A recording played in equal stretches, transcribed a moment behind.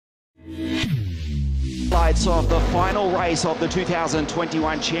Highlights of the final race of the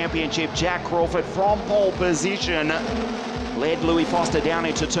 2021 championship. Jack Crawford from pole position led Louis Foster down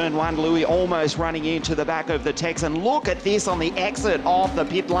into turn one. Louis almost running into the back of the Texan. Look at this on the exit of the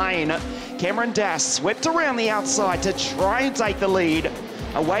pit lane. Cameron Dass swept around the outside to try and take the lead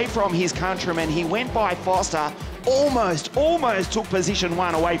away from his countryman. He went by Foster, almost took position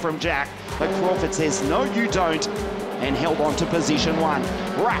one away from Jack, but Crawford says, no, you don't, and held on to position one.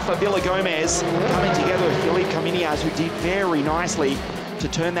 Rafa Villagomez coming together with Philippe Caminhas, who did very nicely to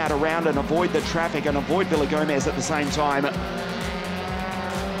turn that around and avoid the traffic and avoid Villagomez at the same time.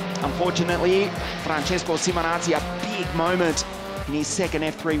 Unfortunately, Francesco Simonazzi, a big moment in his second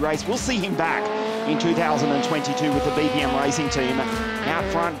F3 race. We'll see him back in 2022 with the BPM Racing team. Out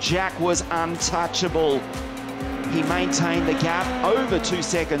front, Jack was untouchable. He maintained the gap over 2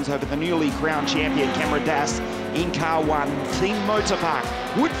 seconds over the newly crowned champion Cameron Dass in car one. Team Motorpark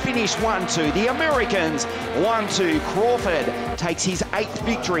would finish 1-2. The Americans 1-2. Crawford takes his 8th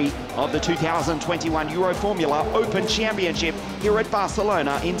victory of the 2021 Euroformula Open Championship here at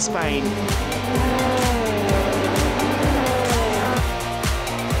Barcelona in Spain.